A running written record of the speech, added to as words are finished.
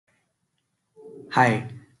Hi,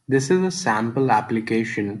 this is a sample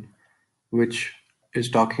application which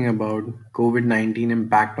is talking about COVID-19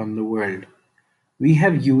 impact on the world. We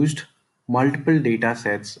have used multiple data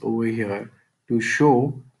sets over here to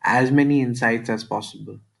show as many insights as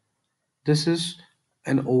possible. This is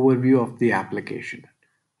an overview of the application.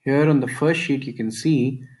 Here on the first sheet, you can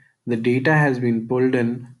see the data has been pulled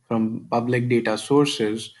in from public data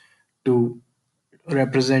sources to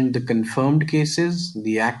represent the confirmed cases,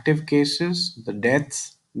 the active cases, the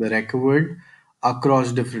deaths, the recovered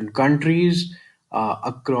across different countries,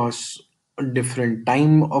 across different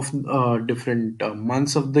time of different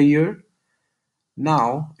months of the year.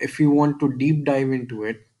 Now, if you want to deep dive into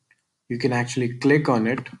it, you can actually click on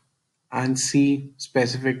it and see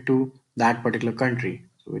specific to that particular country,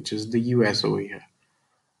 which is the US over here.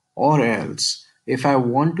 Or else, if I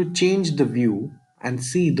want to change the view and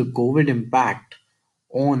see the COVID impact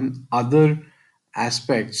on other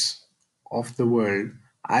aspects of the world,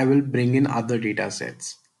 I will bring in other data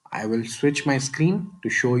sets. I will switch my screen to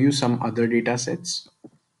show you some other data sets.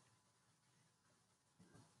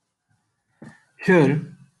 Here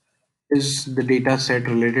is the data set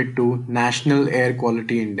related to National Air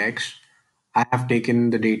Quality Index. I have taken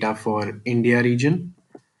the data for India region.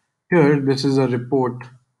 Here, this is a report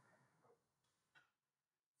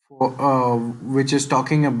which is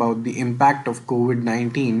talking about the impact of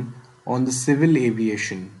COVID-19 on the civil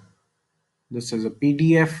aviation. This is a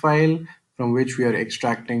PDF file from which we are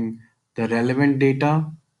extracting the relevant data.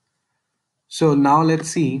 So now let's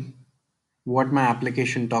see what my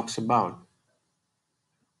application talks about.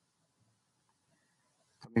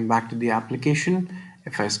 Coming back to the application,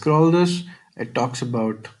 if I scroll this, it talks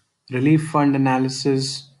about relief fund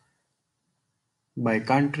analysis by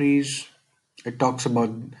countries. It talks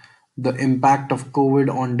about the impact of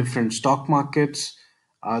COVID on different stock markets.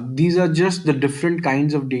 These are just the different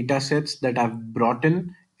kinds of data sets that I've brought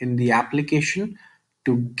in the application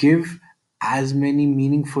to give as many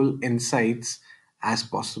meaningful insights as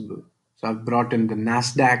possible. So I've brought in the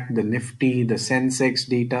NASDAQ, the Nifty, the Sensex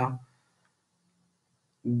data,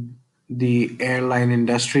 the airline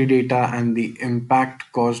industry data, and the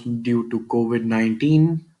impact caused due to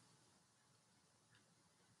COVID-19.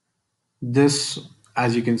 This,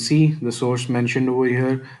 as you can see, the source mentioned over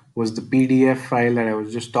here was the PDF file that I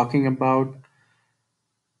was just talking about.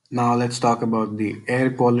 Now let's talk about the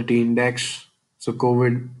air quality index. So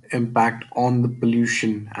COVID impact on the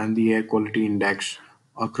pollution and the air quality index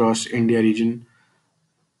across India region.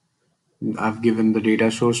 I've given the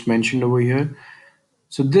data source mentioned over here.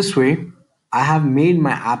 So this way, I have made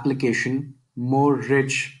my application more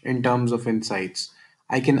rich in terms of insights.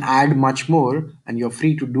 I can add much more, and you're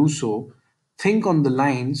free to do so. Think on the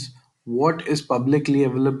lines what is publicly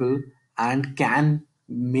available and can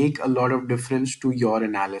make a lot of difference to your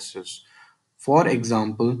analysis. For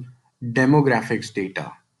example, demographics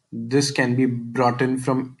data. This can be brought in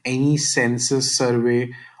from any census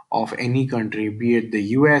survey of any country, be it the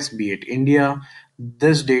US, be it India.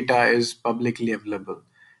 This data is publicly available.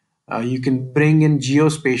 You can bring in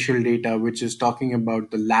geospatial data, which is talking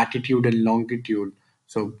about the latitude and longitude.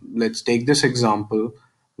 So let's take this example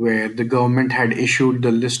where the government had issued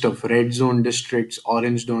the list of red zone districts,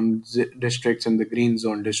 orange zone districts, and the green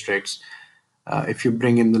zone districts. If you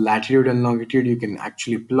bring in the latitude and longitude, you can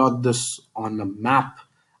actually plot this on a map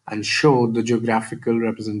and show the geographical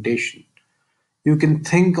representation. You can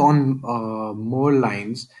think on more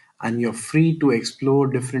lines, and you're free to explore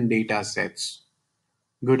different data sets.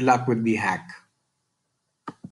 Good luck with the hack.